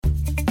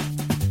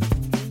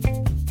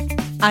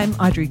I'm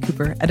Audrey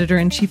Cooper,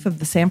 editor-in-chief of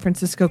the San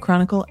Francisco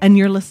Chronicle, and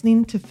you're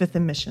listening to Fifth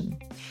and Mission.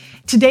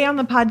 Today on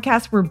the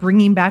podcast, we're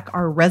bringing back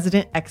our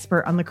resident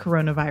expert on the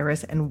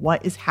coronavirus and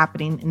what is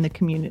happening in the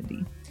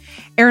community.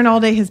 Aaron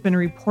Alday has been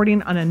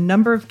reporting on a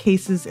number of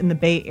cases in the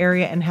Bay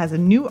Area and has a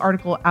new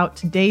article out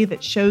today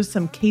that shows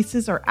some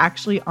cases are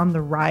actually on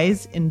the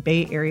rise in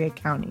Bay Area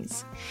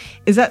counties.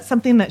 Is that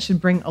something that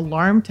should bring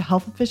alarm to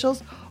health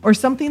officials or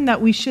something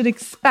that we should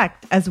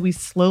expect as we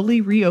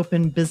slowly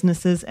reopen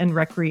businesses and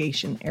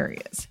recreation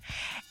areas?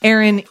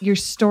 Aaron, your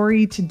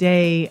story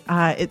today,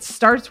 it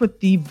starts with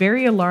the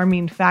very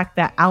alarming fact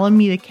that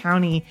Alameda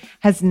County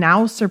has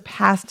now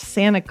surpassed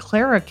Santa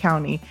Clara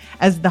County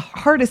as the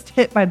hardest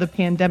hit by the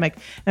pandemic.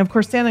 And of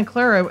course, Santa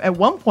Clara at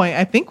one point,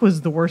 I think,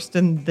 was the worst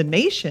in the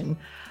nation.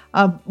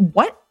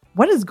 What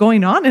is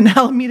going on in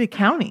Alameda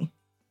County?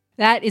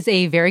 That is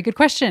a very good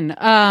question.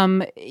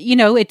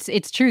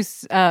 It's true.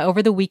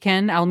 Over the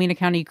weekend, Alameda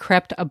County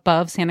crept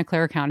above Santa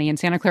Clara County, and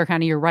Santa Clara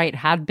County, you're right,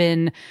 had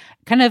been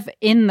kind of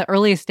in the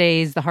earliest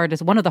days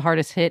one of the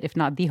hardest hit, if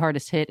not the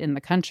hardest hit in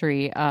the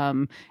country.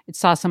 It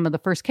saw some of the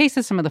first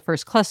cases, some of the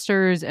first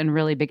clusters, and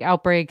really big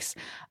outbreaks.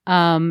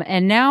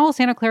 And now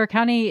Santa Clara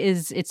County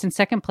it's in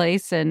second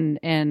place, and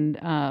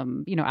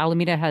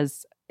Alameda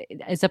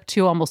is up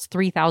to almost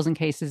 3,000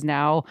 cases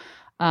now.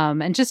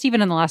 And just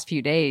even in the last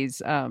few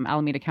days,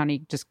 Alameda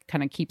County just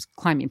kind of keeps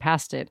climbing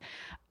past it.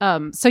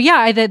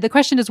 The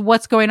question is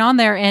what's going on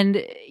there?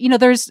 And,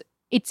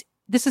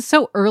 this is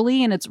so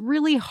early and it's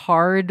really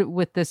hard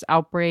with this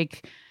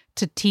outbreak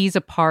to tease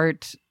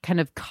apart kind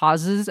of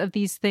causes of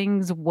these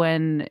things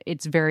when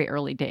it's very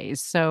early days.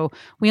 So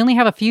we only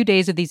have a few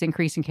days of these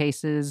increasing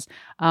cases.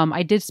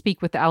 I did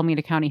speak with the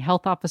Alameda County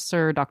Health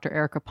Officer, Dr.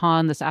 Erica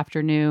Pond, this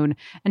afternoon,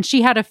 and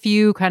she had a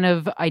few kind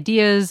of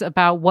ideas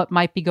about what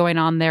might be going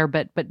on there,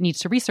 but needs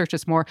to research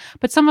this more.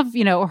 But some of,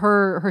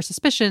 her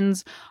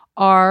suspicions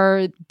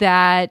are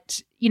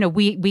that,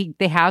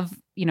 they have,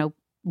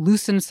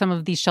 loosened some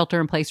of these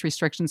shelter-in-place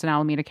restrictions in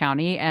Alameda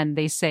County, and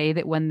they say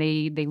that when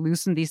they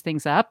loosen these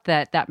things up,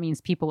 that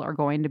means people are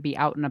going to be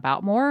out and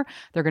about more.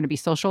 They're going to be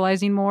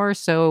socializing more.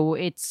 So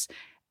it's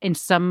in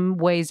some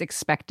ways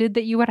expected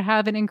that you would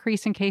have an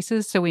increase in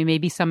cases. So we may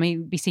be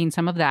seeing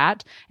some of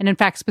that. And in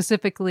fact,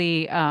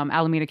 specifically,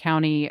 Alameda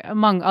County,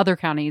 among other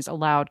counties,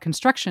 allowed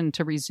construction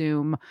to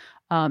resume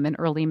in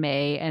early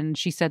May. And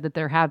she said that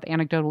there have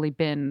anecdotally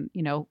been,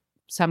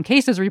 some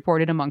cases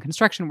reported among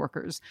construction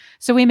workers.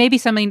 So we may be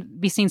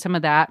seeing some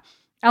of that.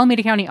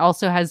 Alameda County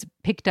also has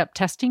picked up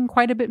testing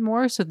quite a bit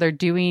more. So they're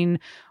doing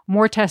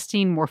more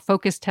testing, more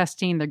focused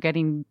testing. They're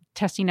getting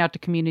testing out to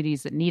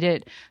communities that need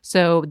it.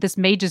 So this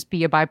may just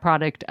be a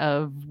byproduct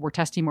of we're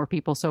testing more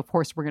people. So of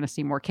course we're going to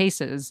see more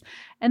cases.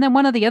 And then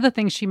one of the other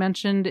things she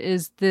mentioned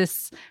is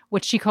this,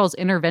 what she calls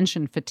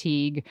intervention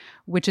fatigue,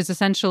 which is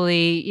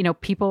essentially,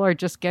 people are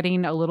just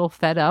getting a little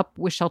fed up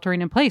with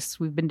sheltering in place.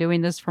 We've been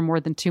doing this for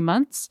more than 2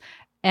 months.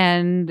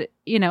 And,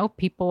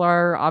 people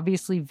are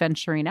obviously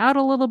venturing out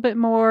a little bit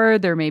more.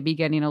 They're maybe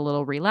getting a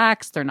little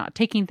relaxed. They're not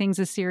taking things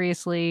as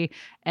seriously.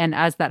 And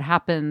as that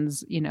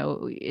happens,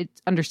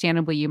 it's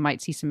understandably you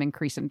might see some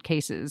increase in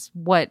cases.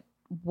 What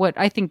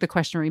I think the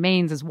question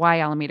remains is why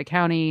Alameda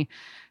County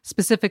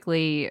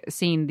specifically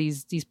seeing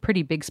these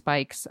pretty big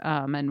spikes,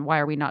 and why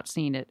are we not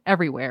seeing it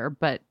everywhere?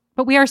 But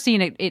we are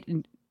seeing it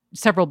in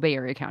several Bay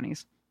Area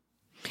counties.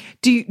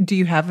 Do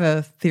you have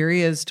a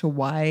theory as to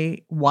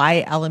why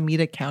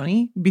Alameda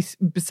County?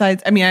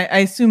 Besides, I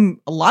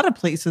assume a lot of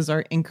places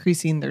are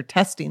increasing their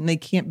testing. They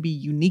can't be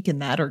unique in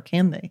that, or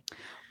can they?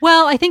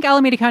 Well, I think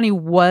Alameda County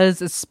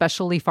was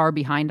especially far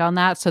behind on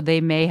that. So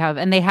they may have,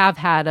 and they have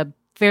had a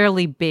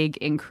fairly big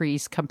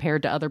increase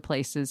compared to other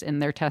places in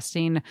their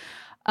testing.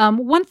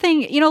 One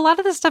thing, a lot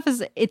of this stuff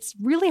it's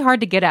really hard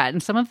to get at.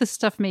 And some of this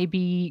stuff may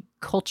be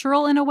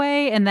cultural in a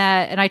way. And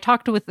I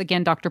talked with,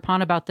 again, Dr.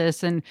 Pond about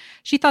this, and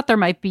she thought there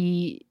might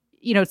be,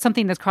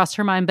 something that's crossed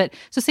her mind. But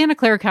so Santa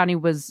Clara County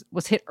was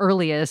hit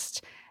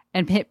earliest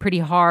and hit pretty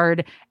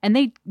hard, and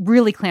they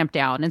really clamped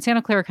down. And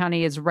Santa Clara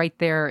County is right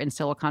there in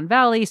Silicon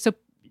Valley. So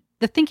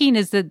the thinking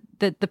is that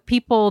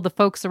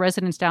the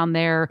residents down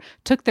there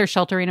took their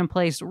sheltering in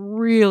place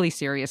really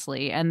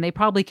seriously, and they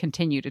probably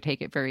continue to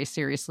take it very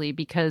seriously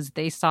because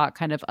they saw it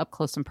kind of up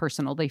close and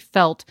personal. They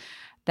felt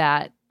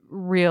that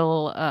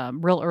real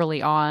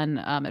early on.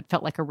 It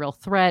felt like a real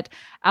threat.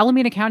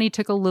 Alameda County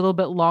took a little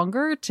bit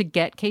longer to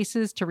get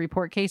cases, to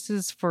report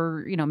cases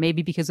for,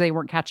 maybe because they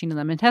weren't catching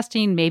them in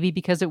testing, maybe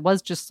because it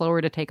was just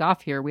slower to take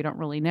off here. We don't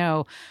really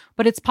know.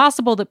 But it's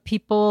possible that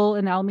people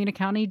in Alameda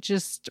County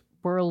just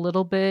were a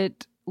little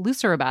bit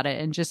looser about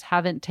it and just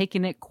haven't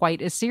taken it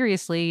quite as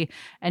seriously.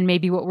 And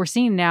maybe what we're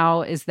seeing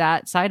now is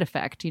that side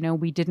effect.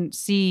 We didn't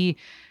see,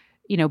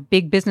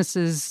 big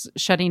businesses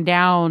shutting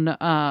down,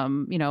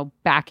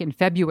 back in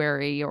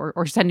February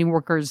or sending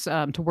workers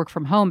to work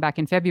from home back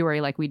in February,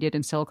 like we did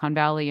in Silicon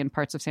Valley and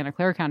parts of Santa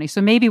Clara County.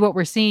 So maybe what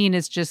we're seeing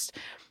is just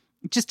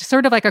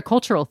sort of like a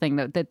cultural thing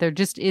that there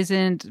just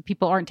isn't,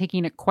 people aren't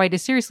taking it quite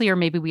as seriously, or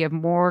maybe we have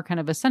more kind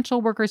of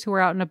essential workers who are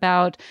out and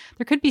about.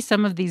 There could be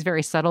some of these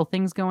very subtle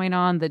things going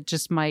on that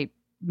just might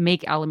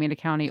make Alameda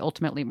County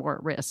ultimately more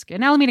at risk.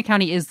 And Alameda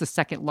County is the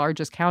second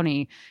largest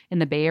county in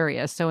the Bay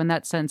Area. So in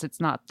that sense, it's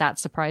not that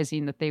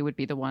surprising that they would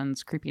be the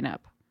ones creeping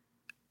up.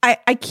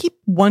 I keep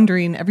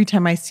wondering every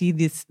time I see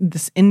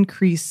this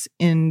increase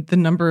in the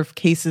number of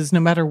cases, no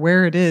matter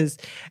where it is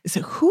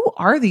who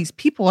are these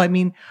people? I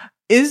mean,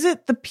 is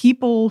it the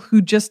people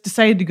who just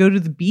decided to go to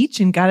the beach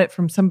and got it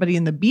from somebody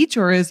in the beach,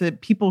 or is it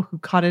people who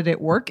caught it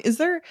at work?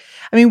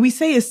 We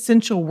say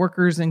essential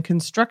workers and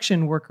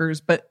construction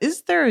workers, but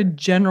is there a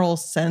general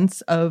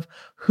sense of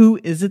who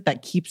is it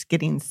that keeps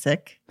getting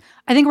sick?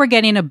 I think we're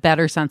getting a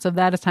better sense of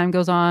that as time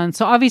goes on.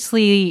 So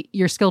obviously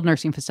your skilled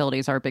nursing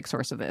facilities are a big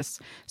source of this.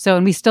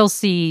 And we still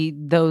see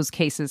those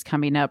cases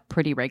coming up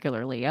pretty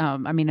regularly. I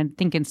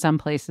think in some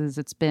places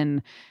it's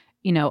been,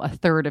 a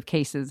third of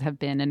cases have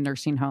been in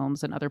nursing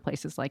homes and other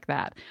places like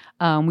that.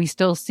 We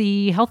still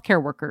see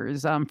healthcare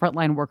workers,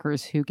 frontline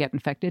workers who get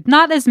infected.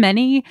 Not as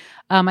many,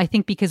 I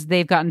think, because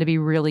they've gotten to be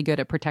really good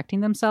at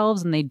protecting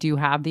themselves and they do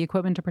have the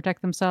equipment to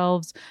protect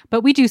themselves.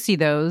 But we do see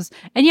those.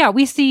 And yeah,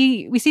 we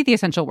see the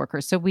essential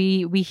workers. So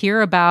we hear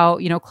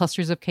about,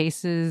 clusters of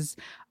cases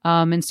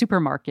in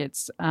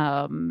supermarkets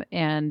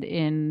and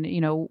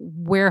in,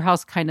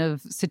 warehouse kind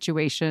of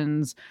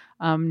situations.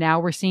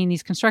 Now we're seeing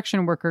these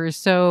construction workers.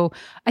 So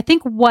I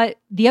think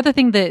the other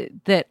thing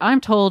that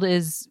I'm told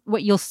is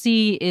what you'll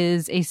see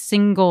is a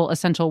single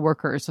essential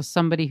worker. So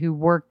somebody who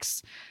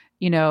works,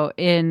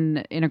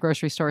 in a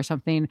grocery store or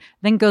something,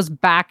 then goes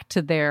back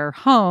to their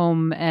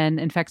home and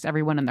infects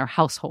everyone in their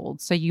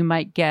household. So you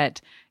might get,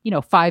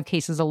 5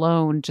 cases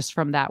alone just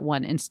from that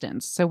one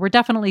instance. So we're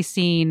definitely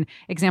seeing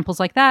examples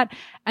like that.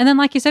 And then,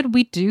 like you said,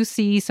 we do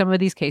see some of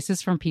these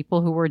cases from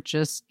people who were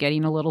just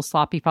getting a little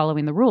sloppy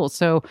following the rules.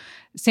 So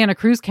Santa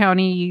Cruz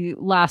County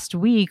last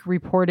week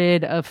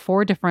reported of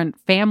 4 different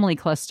family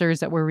clusters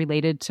that were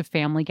related to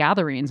family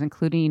gatherings,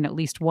 including at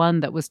least one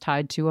that was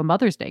tied to a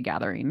Mother's Day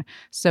gathering.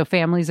 So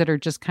families that are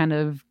just kind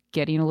of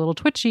getting a little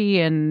twitchy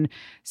and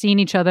seeing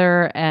each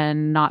other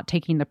and not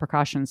taking the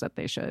precautions that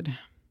they should.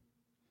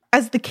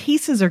 As the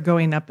cases are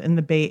going up in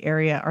the Bay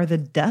Area, are the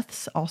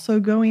deaths also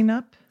going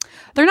up?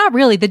 They're not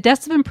really. The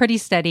deaths have been pretty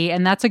steady,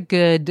 and that's a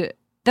good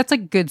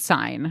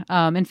sign.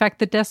 In fact,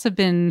 the deaths have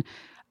been,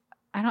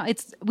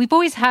 we've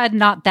always had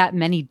not that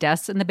many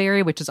deaths in the Bay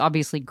Area, which is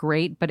obviously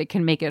great, but it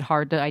can make it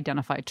hard to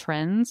identify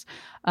trends.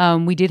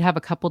 We did have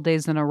a couple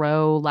days in a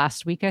row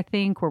last week, I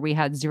think, where we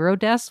had 0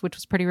 deaths, which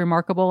was pretty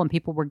remarkable, and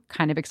people were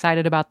kind of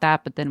excited about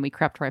that, but then we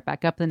crept right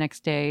back up the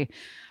next day.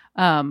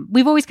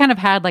 We've always kind of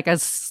had like a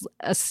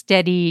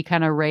steady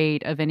kind of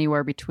rate of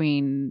anywhere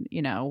between,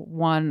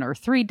 1 or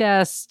 3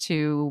 deaths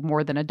to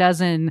more than a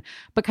dozen,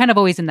 but kind of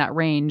always in that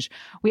range.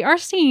 We are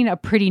seeing a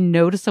pretty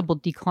noticeable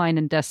decline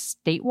in deaths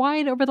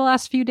statewide over the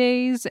last few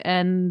days.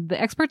 And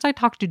the experts I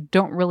talked to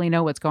don't really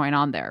know what's going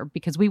on there,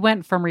 because we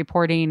went from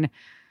reporting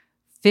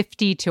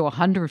 50 to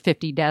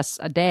 150 deaths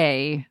a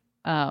day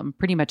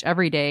pretty much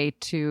every day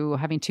to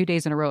having 2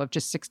 days in a row of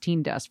just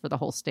 16 deaths for the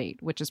whole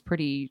state, which is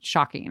pretty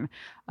shocking.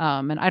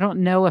 And I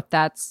don't know if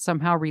that's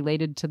somehow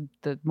related to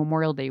the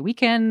Memorial Day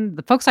weekend.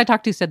 The folks I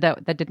talked to said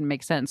that didn't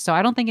make sense. So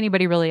I don't think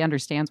anybody really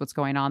understands what's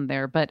going on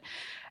there. But,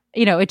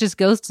 it just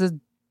goes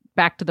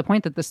back to the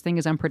point that this thing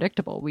is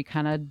unpredictable. We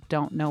kind of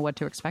don't know what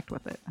to expect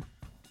with it.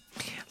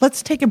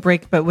 Let's take a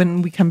break, but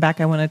when we come back,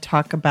 I want to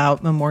talk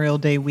about Memorial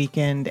Day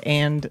weekend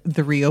and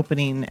the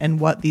reopening and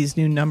what these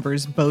new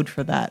numbers bode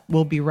for that.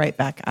 We'll be right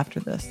back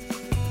after this.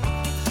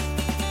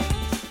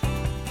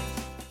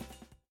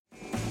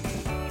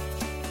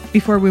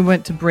 Before we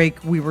went to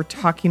break, we were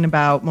talking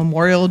about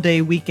Memorial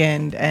Day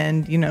weekend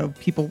and,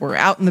 people were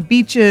out in the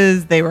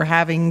beaches. They were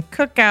having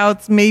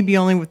cookouts, maybe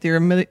only with their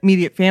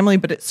immediate family,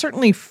 but it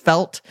certainly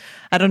felt,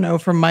 I don't know,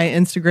 from my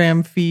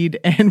Instagram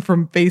feed and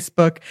from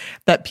Facebook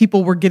that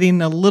people were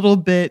getting a little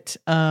bit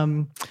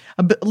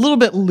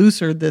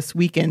looser this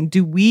weekend.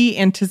 Do we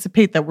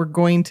anticipate that we're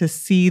going to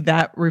see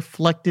that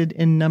reflected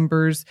in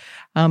numbers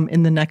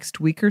in the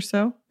next week or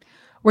so?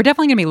 We're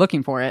definitely going to be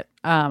looking for it.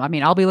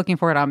 I'll be looking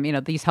for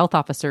it. These health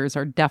officers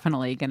are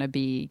definitely going to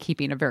be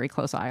keeping a very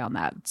close eye on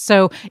that.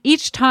 So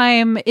each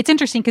time, it's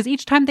interesting because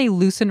each time they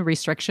loosen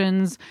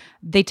restrictions,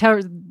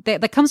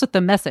 that comes with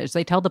the message.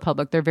 They tell the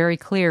public, they're very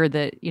clear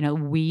that,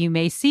 we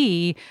may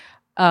see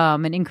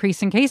an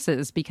increase in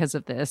cases because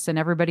of this. And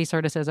everybody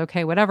sort of says,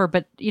 okay, whatever.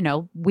 But,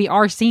 we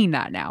are seeing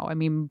that now.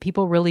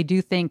 People really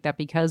do think that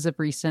because of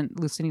recent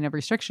loosening of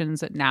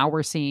restrictions that now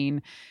we're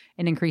seeing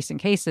an increase in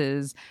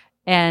cases.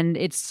 And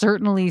it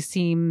certainly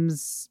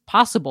seems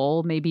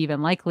possible, maybe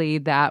even likely,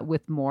 that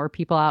with more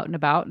people out and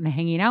about and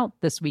hanging out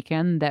this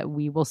weekend, that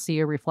we will see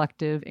a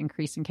reflective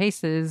increase in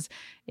cases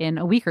in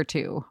a week or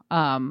two.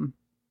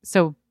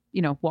 So,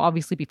 we'll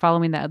obviously be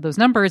following those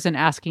numbers and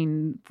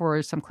asking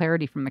for some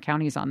clarity from the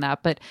counties on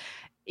that. But,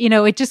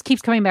 it just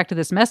keeps coming back to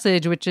this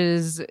message, which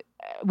is,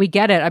 we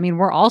get it.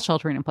 We're all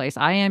sheltering in place.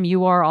 I am,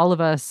 you are, all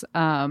of us.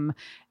 And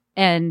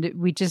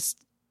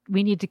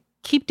we need to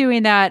keep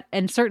doing that.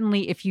 And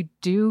certainly if you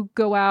do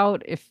go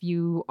out, if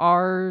you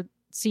are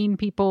seeing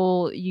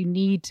people, you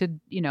need to,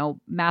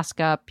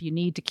 mask up, you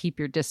need to keep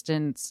your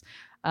distance.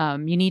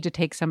 you need to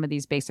take some of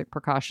these basic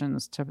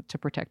precautions to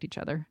protect each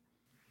other.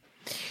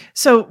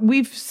 So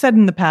we've said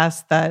in the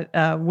past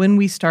that when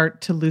we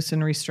start to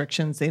loosen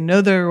restrictions, they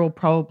know there will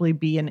probably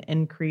be an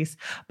increase,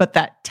 but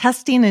that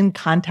testing and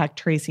contact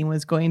tracing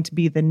was going to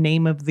be the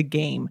name of the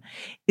game.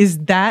 Is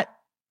that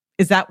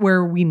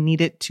where we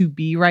need it to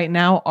be right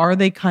now? Are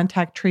they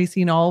contact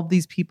tracing all of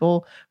these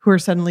people who are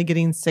suddenly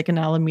getting sick in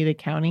Alameda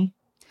County?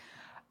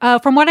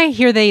 From what I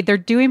hear, they're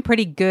doing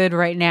pretty good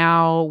right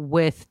now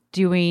with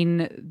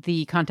doing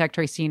the contact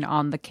tracing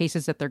on the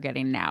cases that they're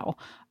getting now.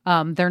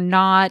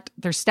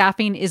 Their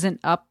staffing isn't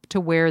up to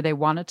where they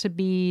want it to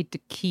be to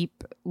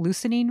keep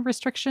loosening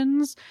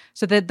restrictions.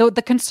 So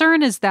the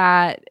concern is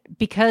that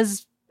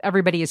because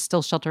everybody is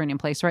still sheltering in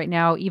place right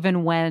now,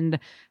 even when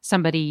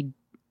somebody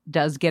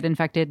does get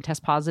infected,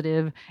 test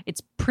positive,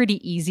 it's pretty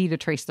easy to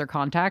trace their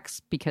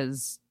contacts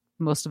because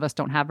most of us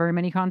don't have very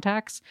many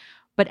contacts.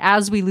 But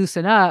as we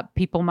loosen up,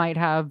 people might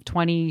have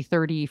 20,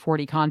 30,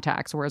 40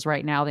 contacts, whereas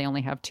right now they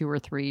only have 2 or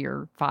 3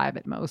 or 5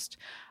 at most.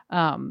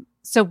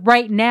 So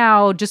right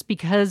now, just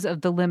because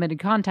of the limited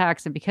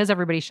contacts and because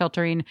everybody's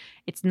sheltering,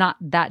 it's not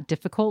that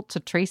difficult to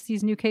trace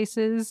these new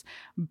cases,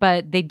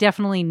 but they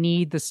definitely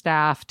need the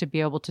staff to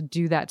be able to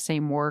do that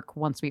same work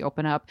once we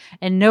open up.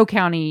 And no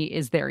county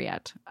is there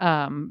yet.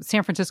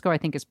 San Francisco, I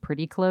think, is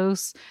pretty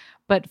close.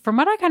 But from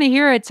what I kind of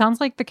hear, it sounds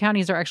like the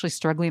counties are actually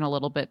struggling a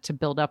little bit to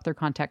build up their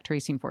contact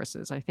tracing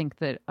forces. I think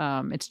that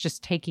it's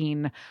just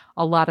taking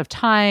a lot of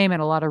time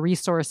and a lot of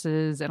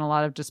resources and a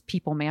lot of just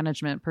people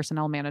management,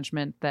 personnel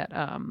management that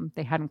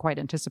they hadn't quite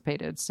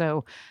anticipated.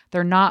 So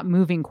they're not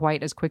moving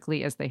quite as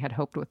quickly as they had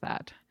hoped with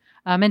that.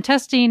 And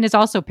testing is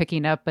also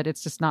picking up, but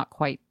it's just not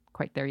quite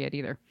there yet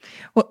either.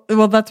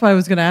 Well, that's why I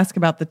was going to ask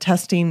about the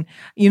testing.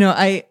 You know,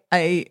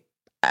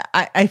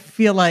 I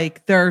feel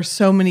like there are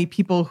so many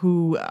people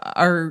who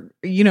are,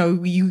 you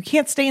know, you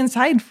can't stay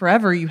inside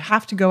forever. You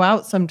have to go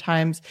out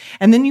sometimes.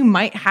 And then you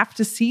might have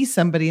to see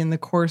somebody in the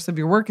course of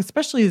your work,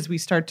 especially as we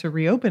start to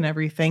reopen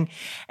everything.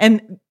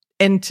 And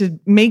to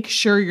make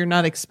sure you're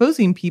not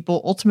exposing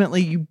people,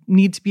 ultimately you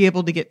need to be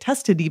able to get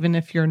tested, even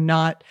if you're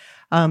not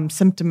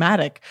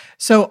symptomatic.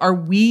 So are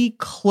we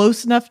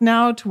close enough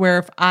now to where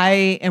if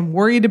I am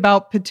worried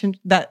about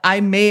that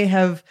I may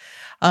have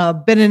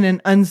been in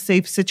an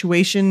unsafe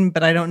situation,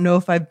 but I don't know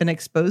if I've been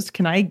exposed,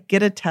 can I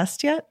get a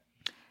test yet?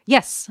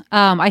 Yes.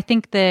 I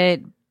think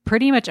that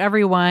pretty much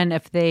everyone,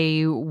 if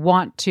they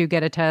want to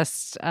get a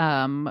test,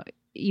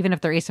 even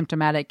if they're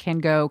asymptomatic,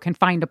 can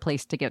find a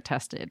place to get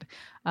tested.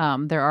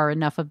 There are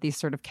enough of these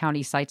sort of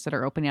county sites that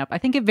are opening up. I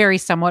think it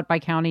varies somewhat by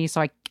county,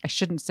 so I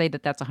shouldn't say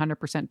that that's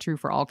 100% true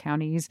for all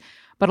counties,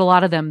 but a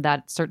lot of them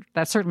that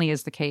certainly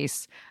is the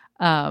case.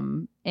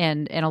 And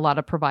a lot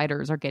of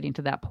providers are getting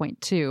to that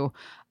point too.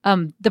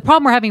 The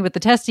problem we're having with the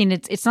testing,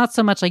 it's not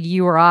so much like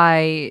you or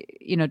I,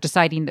 you know,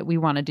 deciding that we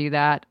want to do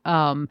that.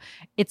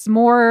 It's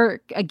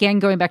more, again,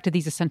 going back to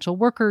these essential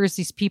workers,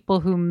 these people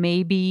who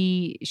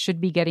maybe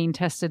should be getting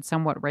tested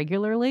somewhat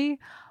regularly,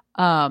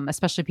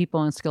 especially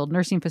people in skilled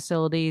nursing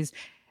facilities.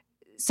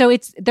 So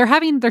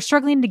they're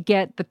struggling to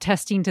get the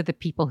testing to the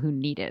people who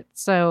need it.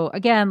 So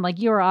again, like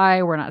you or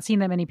I, we're not seeing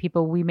that many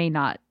people.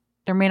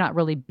 There may not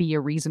really be a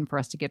reason for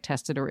us to get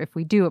tested, or if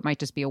we do, it might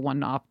just be a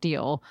one-off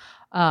deal.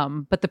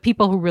 But the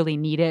people who really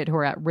need it, who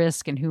are at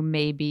risk and who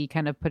may be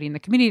kind of putting the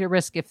community at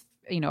risk if,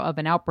 you know, of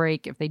an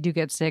outbreak, if they do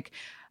get sick,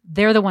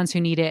 they're the ones who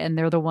need it. And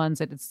they're the ones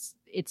that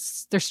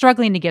they're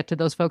struggling to get to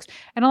those folks.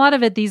 And a lot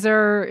of it, these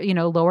are, you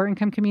know, lower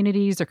income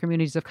communities, they're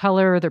communities of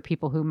color, they're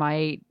people who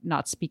might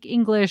not speak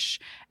English.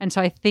 And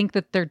so I think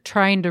that they're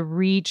trying to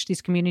reach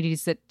these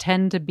communities that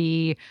tend to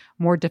be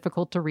more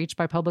difficult to reach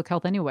by public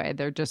health anyway.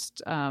 They're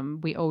just,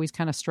 we always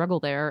kind of struggle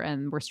there,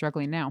 and we're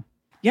struggling now.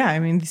 Yeah, I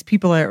mean, these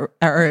people are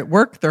at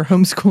work, they're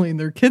homeschooling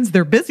their kids,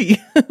 they're busy.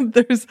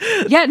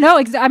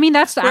 I mean,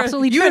 that's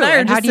absolutely true. You and I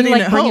are just sitting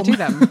at bring home. it to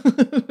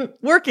them?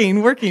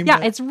 working.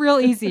 Yeah, it's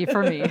real easy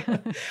for me.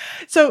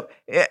 So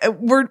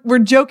we're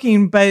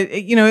joking,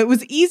 but you know, it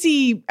was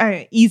easy.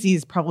 Easy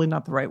is probably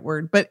not the right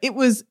word, but it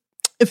was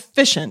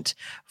efficient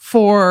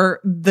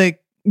for the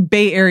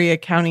Bay Area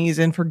counties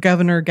and for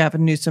Governor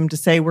Gavin Newsom to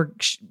say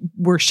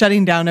we're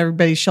shutting down,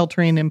 everybody's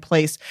sheltering in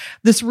place.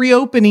 This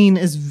reopening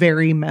is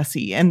very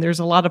messy, and there's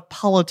a lot of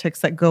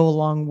politics that go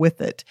along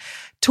with it.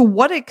 To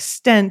what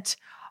extent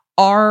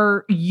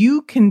are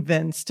you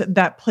convinced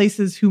that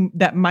places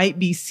that might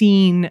be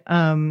seeing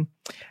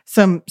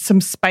some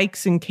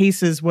spikes in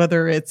cases,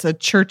 whether it's a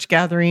church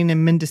gathering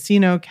in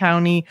Mendocino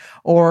County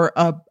or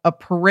a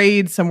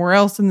parade somewhere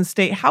else in the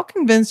state, how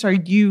convinced are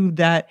you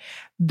that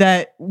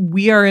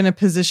we are in a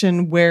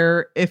position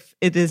where if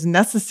it is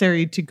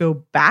necessary to go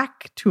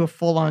back to a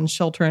full-on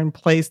shelter in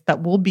place,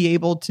 that we'll be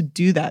able to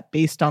do that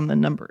based on the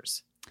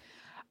numbers?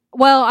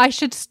 Well, I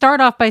should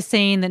start off by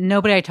saying that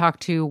nobody I talk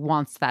to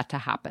wants that to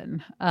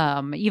happen.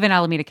 Even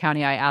Alameda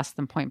County, I asked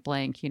them point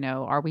blank, you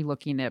know, are we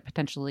looking at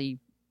potentially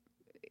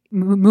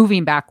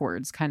moving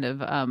backwards, kind of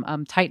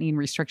tightening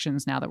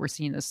restrictions now that we're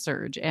seeing this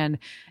surge? And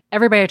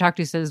everybody I talk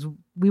to says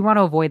we want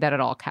to avoid that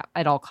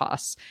at all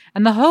costs.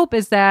 And the hope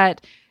is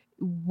that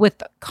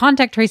with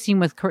contact tracing,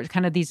 with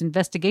kind of these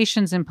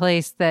investigations in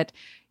place, that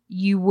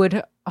you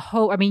would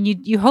hope, I mean,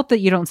 you hope that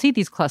you don't see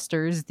these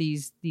clusters,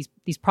 these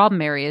problem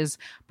areas,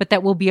 but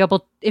that we'll be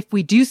able, if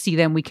we do see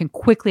them, we can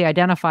quickly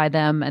identify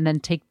them and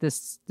then take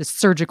this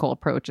surgical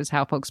approach, is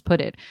how folks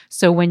put it.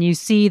 So when you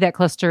see that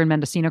cluster in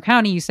Mendocino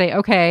County, you say,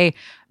 okay,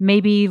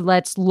 maybe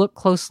let's look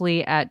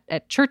closely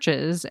at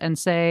churches and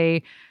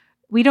say,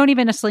 we don't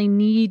even necessarily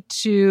need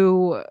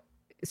to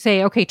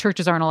say, okay,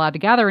 churches aren't allowed to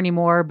gather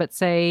anymore, but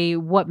say,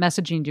 what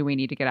messaging do we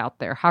need to get out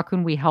there? How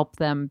can we help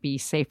them be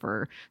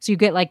safer? So you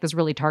get like this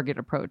really targeted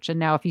approach. And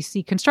now if you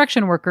see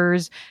construction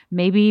workers,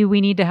 maybe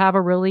we need to have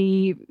a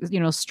really,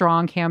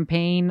 strong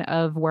campaign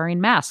of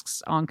wearing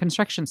masks on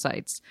construction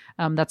sites.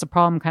 That's a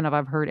problem kind of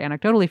I've heard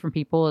anecdotally from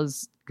people,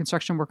 is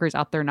construction workers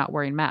out there not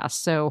wearing masks.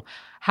 So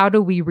how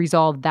do we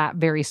resolve that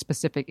very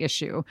specific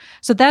issue?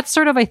 So that's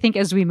sort of, I think,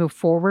 as we move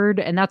forward,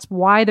 and that's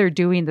why they're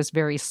doing this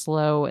very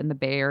slow in the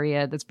Bay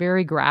Area, this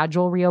very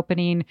gradual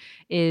reopening,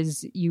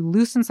 is you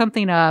loosen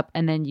something up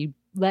and then you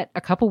let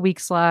a couple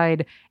weeks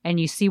slide and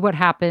you see what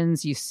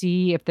happens. You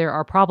see if there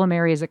are problem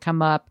areas that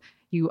come up.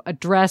 You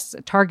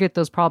target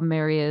those problem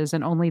areas,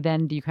 and only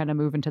then do you kind of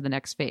move into the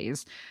next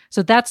phase.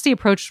 So that's the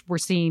approach we're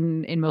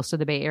seeing in most of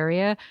the Bay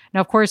Area.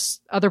 Now, of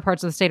course, other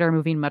parts of the state are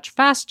moving much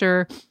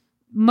faster.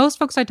 Most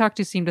folks I talk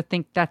to seem to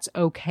think that's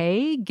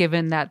okay,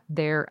 given that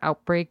their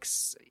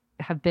outbreaks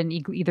have been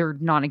either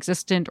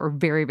non-existent or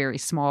very, very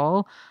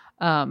small.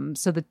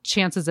 So the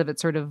chances of it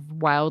sort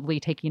of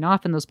wildly taking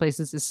off in those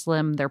places is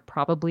slim. They're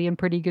probably in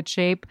pretty good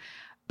shape.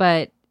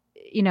 But,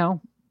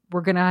 we're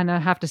going to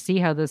have to see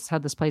how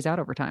this plays out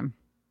over time.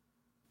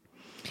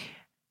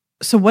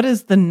 So what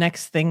is the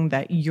next thing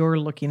that you're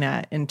looking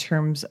at in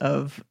terms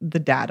of the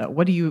data?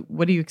 What are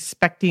you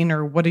expecting,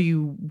 or what are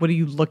you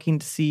looking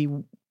to see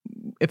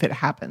if it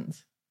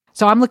happens?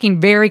 So I'm looking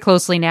very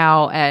closely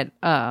now at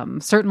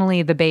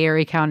certainly the Bay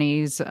Area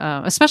counties,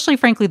 especially,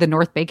 frankly, the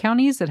North Bay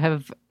counties that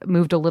have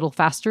moved a little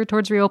faster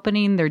towards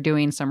reopening. They're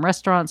doing some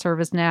restaurant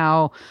service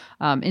now,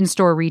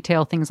 in-store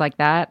retail, things like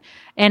that.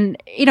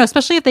 And,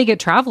 especially if they get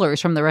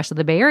travelers from the rest of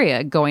the Bay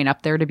Area going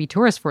up there to be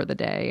tourists for the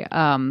day.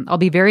 I'll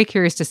be very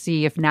curious to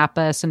see if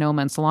Napa,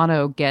 Sonoma, and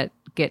Solano get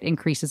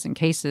increases in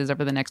cases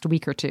over the next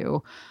week or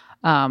two.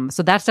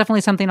 So that's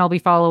definitely something I'll be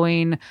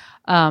following.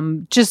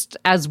 Just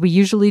as we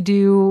usually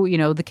do,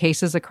 the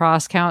cases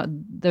across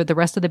the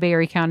rest of the Bay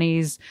Area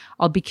counties,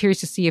 I'll be curious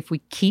to see if we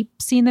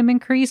keep seeing them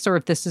increase, or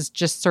if this is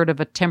just sort of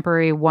a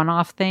temporary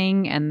one-off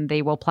thing and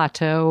they will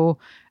plateau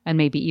and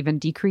maybe even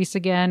decrease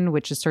again,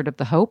 which is sort of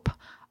the hope.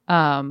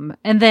 And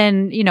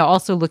then,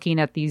 also looking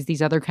at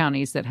these other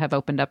counties that have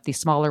opened up, these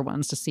smaller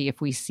ones, to see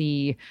if we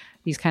see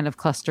these kind of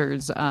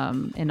clusters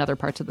in other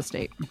parts of the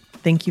state.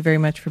 Thank you very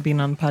much for being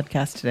on the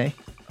podcast today.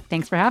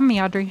 Thanks for having me,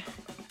 Audrey.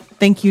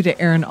 Thank you to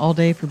Aaron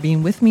Alday for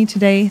being with me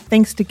today.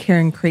 Thanks to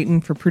Karen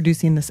Creighton for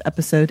producing this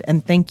episode,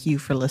 and thank you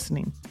for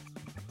listening.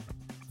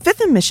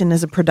 Fifth and Mission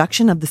is a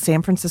production of the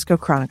San Francisco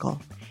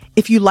Chronicle.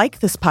 If you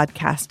like this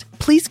podcast,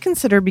 please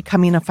consider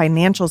becoming a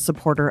financial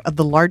supporter of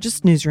the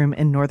largest newsroom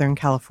in Northern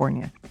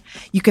California.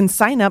 You can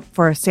sign up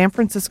for a San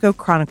Francisco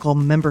Chronicle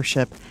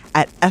membership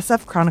at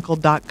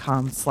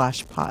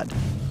sfchronicle.com/pod.